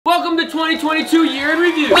welcome to 2022 Year in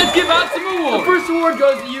Review. Let's give out some awards. The first award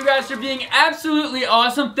goes to you guys for being absolutely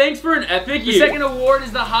awesome. Thanks for an epic year. The second award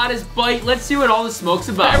is the hottest bite. Let's see what all the smoke's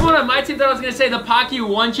about. Everyone on my team thought I was gonna say the Pocky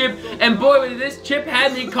 1 chip, and boy, this chip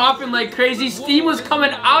had me coughing like crazy. Steam was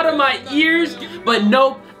coming out of my ears, but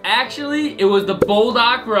nope. Actually, it was the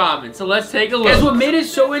Bulldog ramen, so let's take a look. Guys, what made it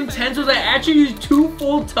so intense was I actually used 2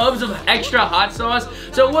 full tubs of extra hot sauce,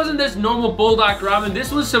 so it wasn't this normal Bulldog ramen.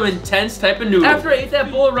 This was some intense type of noodle. After I ate that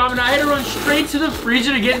bowl of ramen, I had to run straight to the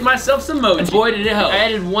freezer to get myself some mochi. And boy, did it help. I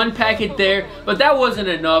added 1 packet there, but that wasn't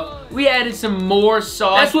enough. We added some more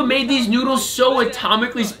sauce. That's what made these noodles so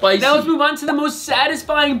atomically spicy. Now let's move on to the most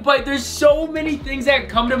satisfying bite. There's so many things that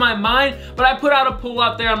come to my mind, but I put out a poll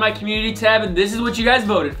out there on my community tab, and this is what you guys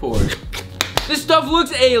voted for. This stuff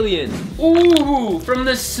looks alien. Ooh, from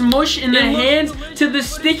the smush in the hands to the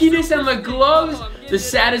stickiness on the gloves, the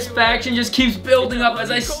satisfaction just keeps building up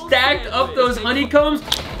as I stacked up those honeycombs.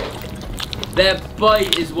 That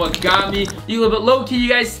bite is what got me. You little bit low-key, you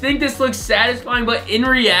guys think this looks satisfying, but in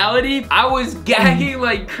reality, I was gagging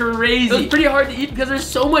like crazy. It was pretty hard to eat because there's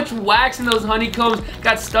so much wax in those honeycombs,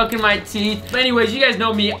 got stuck in my teeth. But anyways, you guys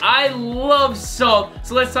know me, I love salt.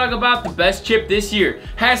 So let's talk about the best chip this year.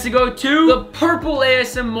 Has to go to the purple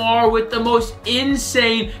ASMR with the most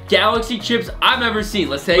insane galaxy chips I've ever seen.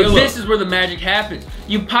 Let's take a look. This is where the magic happens.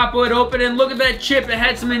 You pop it open and look at that chip. It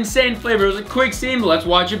had some insane flavor. It was a quick scene, but let's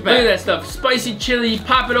watch it back. Look at that stuff. Spicy chili, you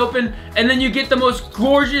pop it open, and then you get the most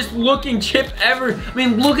gorgeous looking chip ever. I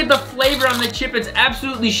mean, look at the flavor on the chip. It's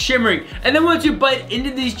absolutely shimmering. And then once you bite into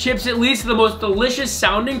these chips, it leads to the most delicious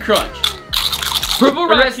sounding crunch. The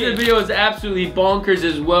rest of the video is absolutely bonkers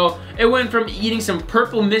as well. It went from eating some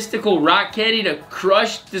purple mystical rock candy to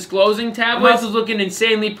crushed disclosing tablets. My mouth was looking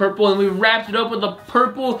insanely purple, and we wrapped it up with a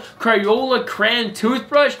purple Crayola crayon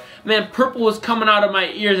toothbrush. Man, purple was coming out of my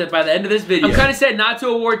ears by the end of this video. I'm kind of sad not to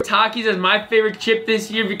award Takis as my favorite chip this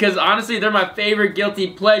year because honestly, they're my favorite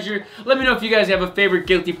guilty pleasure. Let me know if you guys have a favorite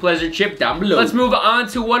guilty pleasure chip down below. Let's move on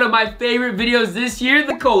to one of my favorite videos this year,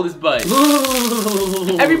 the coldest bite.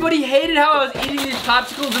 Ooh. Everybody hated how I was eating these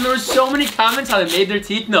popsicles, and there were so many comments how they made their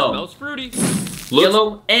teeth numb. Smells fruity.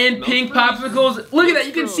 Yellow and pink popsicles. Look at that,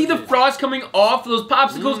 you can see the frost coming off those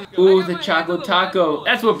popsicles. Ooh, the chocolate taco.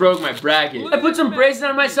 That's what broke my bracket. I put some braces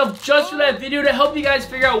on myself just for that video to help you guys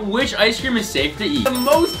figure out which ice cream is safe to eat. The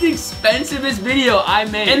most expensivest video I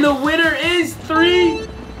made. And the winner is 3,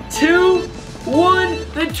 2, 1,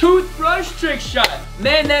 the toothbrush trick shot.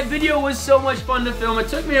 Man, that video was so much fun to film. It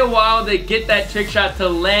took me a while to get that trick shot to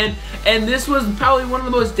land, and this was probably one of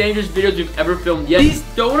the most dangerous videos we've ever filmed yet. These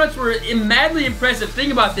donuts were madly impressive.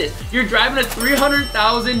 Think about this. You're driving a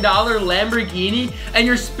 $300,000 Lamborghini, and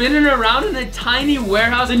you're spinning around in a tiny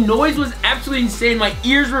warehouse. The noise was absolutely insane. My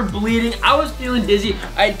ears were bleeding. I was feeling dizzy.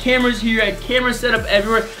 I had cameras here. I had cameras set up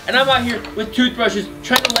everywhere, and I'm out here with toothbrushes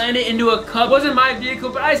trying to land it into a cup. It wasn't my vehicle,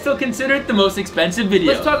 but I still consider it the most expensive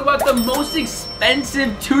video. Let's talk about the most expensive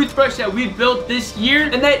toothbrush that we built this year,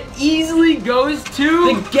 and that easily goes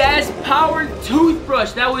to the gas-powered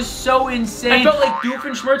toothbrush. That was so insane. I felt like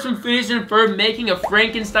Doofenshmirtz from Phineas and Ferb making a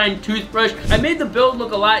Frankenstein toothbrush. I made the build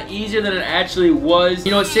look a lot easier than it actually was.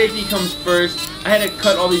 You know, safety comes first. I had to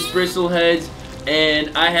cut all these bristle heads,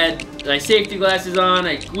 and I had my safety glasses on.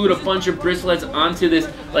 I glued a bunch of bristle heads onto this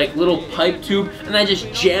like little pipe tube, and I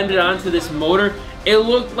just jammed it onto this motor. It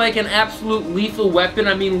looked like an absolute lethal weapon.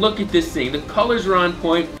 I mean, look at this thing. The colors were on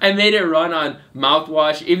point. I made it run on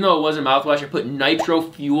mouthwash. Even though it wasn't mouthwash, I put nitro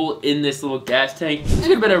fuel in this little gas tank. This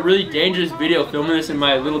could have been a really dangerous video filming this in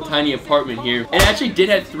my little tiny apartment here. It actually did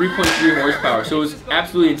have 3.3 horsepower, so it was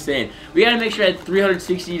absolutely insane. We gotta make sure I had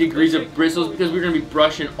 360 degrees of bristles because we're gonna be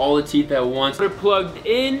brushing all the teeth at once. They're plugged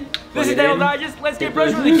in. This is Daniel Digest. Let's get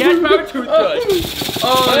brushed with a gas-powered toothbrush.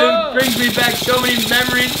 Oh, it brings me back so many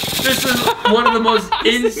memories. This was one of the most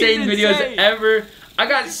insane videos ever. I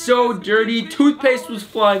got so dirty. Toothpaste was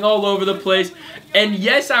flying all over the place. And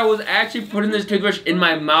yes, I was actually putting this toothbrush in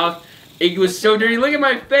my mouth. It was so dirty. Look at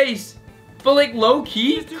my face. But like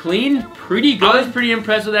low-key, clean, pretty good. I was pretty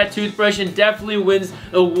impressed with that toothbrush and definitely wins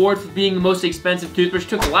the award for being the most expensive toothbrush.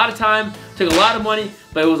 Took a lot of time, took a lot of money,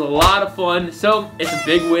 but it was a lot of fun. So it's a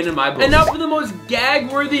big win in my book. And now for the most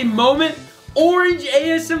gag-worthy moment, orange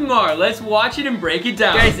ASMR. Let's watch it and break it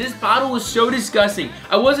down. Guys, this bottle was so disgusting.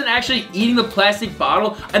 I wasn't actually eating the plastic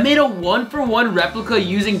bottle. I made a 1-for-1 replica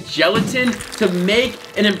using gelatin to make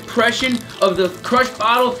an impression of the crushed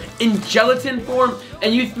bottle in gelatin form.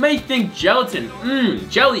 And you may think gelatin,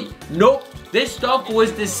 jelly. Nope. This stuff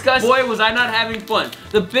was disgusting. Boy, was I not having fun.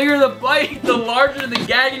 The bigger the bite, the larger the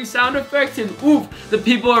gagging sound effects, and oof, the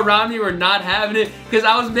people around me were not having it because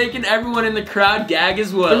I was making everyone in the crowd gag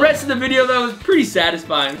as well. The rest of the video, though, was pretty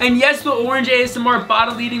satisfying. And yes, the orange ASMR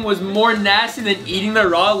bottle eating was more nasty than eating the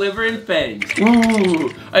raw liver and fangs.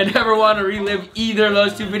 Ooh, I never want to relive either of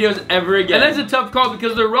those two videos ever again. And that's a tough call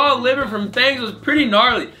because the raw liver from fangs was pretty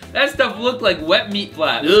gnarly. That stuff looked like wet meat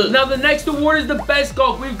flaps. Ugh. Now the next award is the best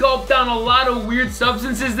gulp. We've gulped down a lot of weird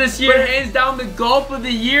substances this year. But hands down, the gulp of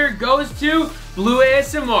the year goes to Blue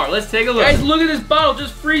ASMR. Let's take a look. Guys, look at this bottle.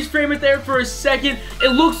 Just freeze frame it there for a second. It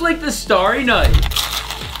looks like the Starry Night.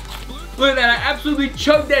 Look at that, I absolutely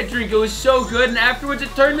chugged that drink. It was so good, and afterwards it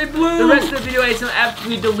turned me blue. The rest of the video I ate some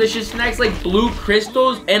absolutely delicious snacks like blue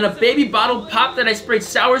crystals and a baby bottle pop that I sprayed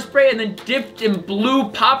sour spray and then dipped in blue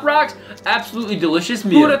pop rocks. Absolutely delicious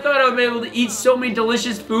meal. Who would have thought I would be able to eat so many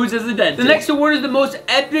delicious foods as a dentist? The next award is the most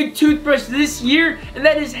epic toothbrush this year, and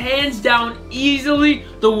that is hands down easily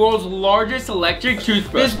the world's largest electric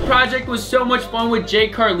toothbrush. This project was so much fun with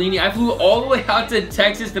Jay Carlini. I flew all the way out to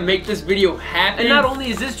Texas to make this video happen. And not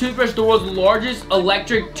only is this toothbrush the world's largest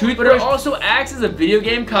electric toothbrush, but it also acts as a video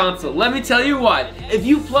game console. Let me tell you why. If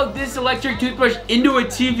you plug this electric toothbrush into a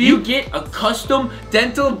TV, you get a custom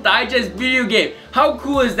Dental Digest video game. How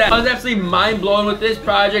cool is that? I was absolutely mind-blown with this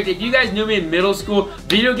project. If you guys knew me in middle school,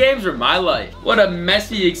 video games were my life. What a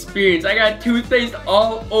messy experience. I got toothpaste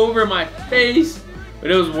all over my face,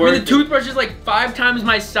 but it was worth it. The toothbrush is like 5 times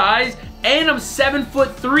my size, and I'm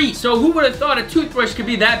 7'3", so who would have thought a toothbrush could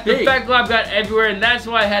be that big? The fat glob got everywhere, and that's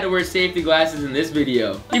why I had to wear safety glasses in this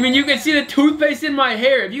video. I mean, you can see the toothpaste in my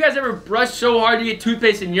hair. If you guys ever brushed so hard to get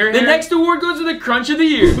toothpaste in your hair, the next award goes to the crunch of the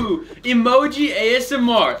year. Ooh, emoji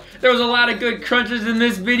ASMR. There was a lot of good crunches in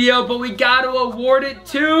this video, but we got to award it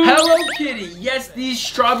to Hello Kitty. Yes, these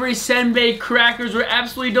strawberry senbei crackers were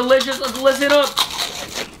absolutely delicious. Let's listen up.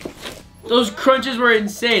 Those crunches were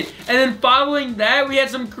insane. And then following that, we had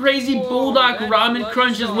some crazy bulldog ramen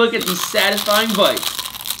crunches. Look at these satisfying bites.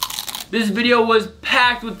 This video was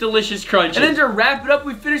packed with delicious crunches. And then to wrap it up,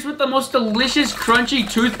 we finished with the most delicious crunchy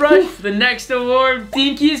toothbrush. Oof. The next award,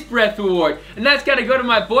 Stinkiest Breath Award. And that's gotta go to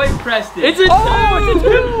my boy Preston. It's a 2! It's a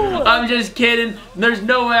 2! I'm just kidding. There's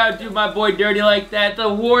no way I'd do my boy dirty like that. The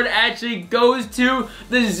award actually goes to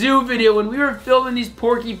the zoo video. When we were filming these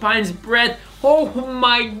porcupines' breath, oh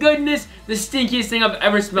my goodness, the stinkiest thing I've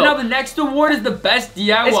ever smelled. Now the next award is the best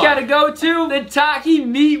DIY. It's gotta go to the Taki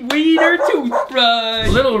Meat Weeder Toothbrush.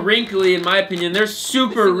 A little wrinkly in my opinion. They're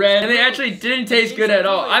super red and they actually didn't taste good at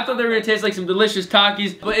all. I thought they were gonna taste like some delicious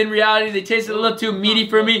Takis, but in reality they tasted a little too meaty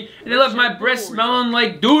for me and they left my breath smelling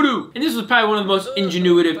like doo-doo. And this was probably one of the most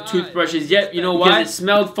ingenuitive toothbrushes yet. You know why? Because it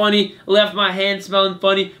smelled funny, left my hand smelling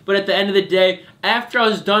funny, but at the end of the day, after I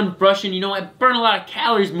was done brushing, you know, I burn a lot of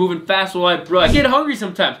calories moving fast while I brush. I get hungry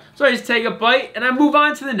sometimes, so I just take a bite and I move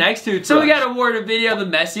on to the next toothbrush. So we got to award a video of the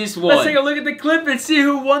messiest one. Let's take a look at the clip and see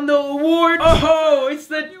who won the award. Oh, it's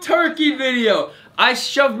the turkey video. I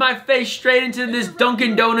shoved my face straight into this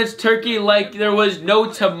Dunkin' Donuts turkey like there was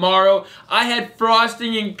no tomorrow. I had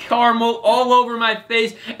frosting and caramel all over my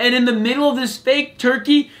face, and in the middle of this fake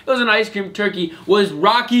turkey, it was an ice cream turkey, was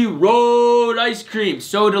Rocky Road ice cream.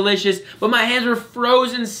 So delicious, but my hands were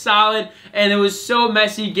frozen solid, and it was so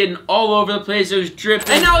messy, getting all over the place. It was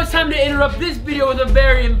dripping. And now it's time to interrupt this video with a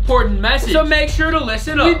very important message. So make sure to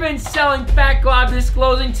listen up. We've been selling Fat Glob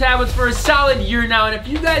Disclosing Tablets for a solid year now, and if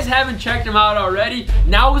you guys haven't checked them out already,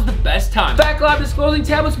 now is the best time. Fat Glob Disclosing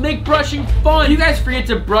Tablets make brushing fun. If you guys forget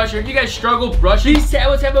to brush, or if you guys struggle brushing, these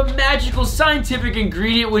tablets have a magical scientific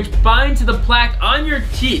ingredient which binds to the plaque on your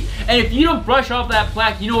teeth. And if you don't brush off that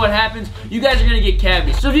plaque, you know what happens? You guys are gonna get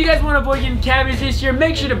cavities. So if you guys want to avoid getting cavities this year,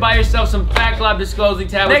 make sure to buy yourself some Fat Glob Disclosing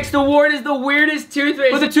Tablets. Next award is the weirdest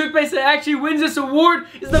toothpaste. But the toothpaste that actually wins this award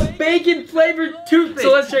is the bacon flavored toothpaste.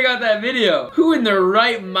 So let's check out that video. Who in their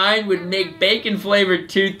right mind would make bacon flavored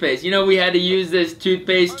toothpaste? You know, we had to use this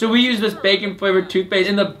toothpaste. So we used this bacon flavored toothpaste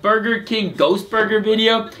in the Burger King Ghost Burger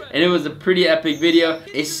video, and it was a pretty epic video.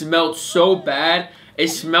 It smelled so bad. It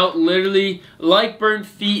smelled literally like burnt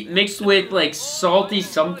feet mixed with like salty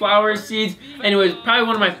sunflower seeds, and it was probably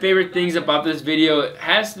one of my favorite things about this video. It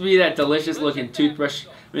has to be that delicious looking toothbrush.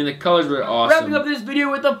 I mean, the colors were awesome. Wrapping up this video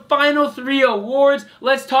with the final 3 awards,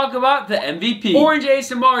 let's talk about the MVP. Orange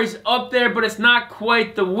ASMR is up there, but it's not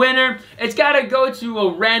quite the winner. It's gotta go to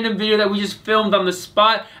a random video that we just filmed on the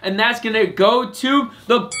spot, and that's gonna go to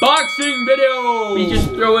the boxing video. We just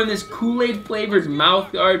throw in this Kool-Aid flavored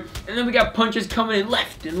mouth guard, and then we got punches coming in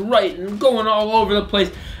left and right and going all over the place.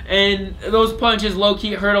 And those punches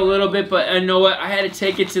low-key hurt a little bit, but I know what? I had to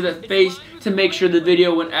take it to the face to make sure the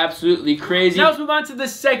video went absolutely crazy. Now let's move on to the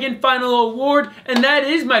second final award, and that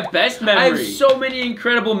is my best memory. I have so many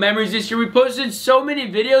incredible memories this year. We posted so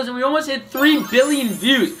many videos and we almost hit 3 billion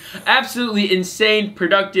views. Absolutely insane,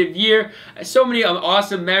 productive year. So many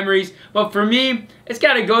awesome memories. But for me, it's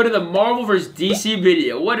gotta go to the Marvel vs. DC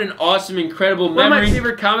video. What an awesome, incredible memory. One of my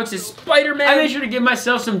favorite comics is Spider-Man. I made sure to give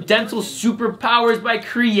myself some dental superpowers by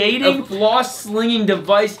creating a floss-slinging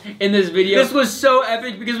device in this video. This was so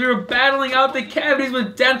epic because we were battling out the cavities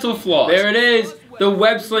with dental floss. There it is. The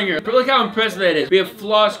web slinger. Look how impressive that is. We have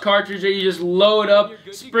floss cartridge that you just load up,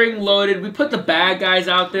 spring loaded. We put the bad guys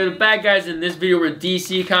out there. The bad guys in this video were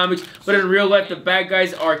DC comics, but in real life the bad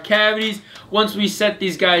guys are cavities. Once we set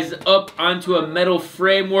these guys up onto a metal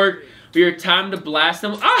framework, we are time to blast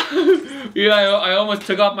them. Ah! Yeah, I almost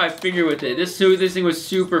took off my finger with it. This thing was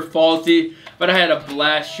super faulty, but I had a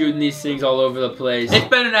blast shooting these things all over the place. It's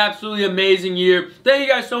been an absolutely amazing year. Thank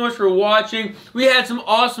you guys so much for watching. We had some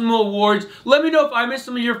awesome awards. Let me know if I missed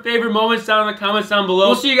some of your favorite moments down in the comments down below.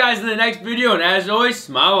 We'll see you guys in the next video, and as always,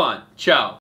 smile on. Ciao.